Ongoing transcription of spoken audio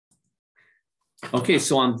Okay,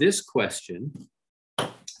 so on this question,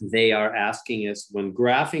 they are asking us, when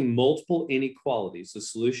graphing multiple inequalities, the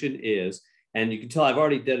solution is, and you can tell I've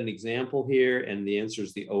already done an example here, and the answer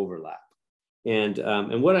is the overlap. And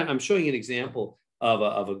what I'm showing an example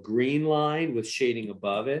of a green line with shading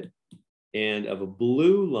above it, and of a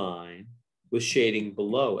blue line with shading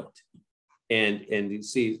below it. And you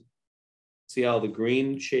see how the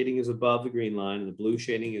green shading is above the green line, and the blue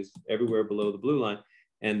shading is everywhere below the blue line.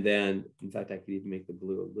 And then, in fact, I could even make the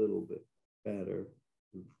blue a little bit better.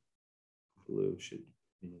 Blue should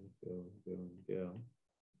go.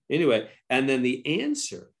 Anyway, and then the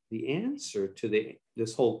answer to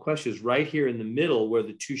this whole question is right here in the middle, where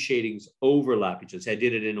the two shadings overlap each other. So I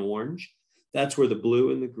did it in orange. That's where the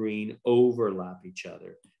blue and the green overlap each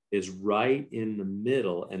other, is right in the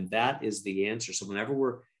middle, and that is the answer. So whenever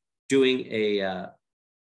we're doing a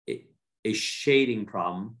shading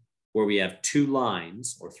problem where we have two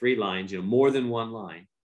lines or three lines, more than one line,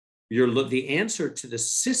 the answer to the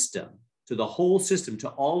system, to the whole system, to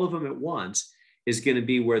all of them at once, is going to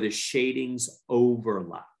be where the shadings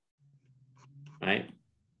overlap, right?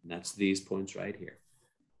 And that's these points right here.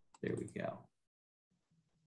 There we go.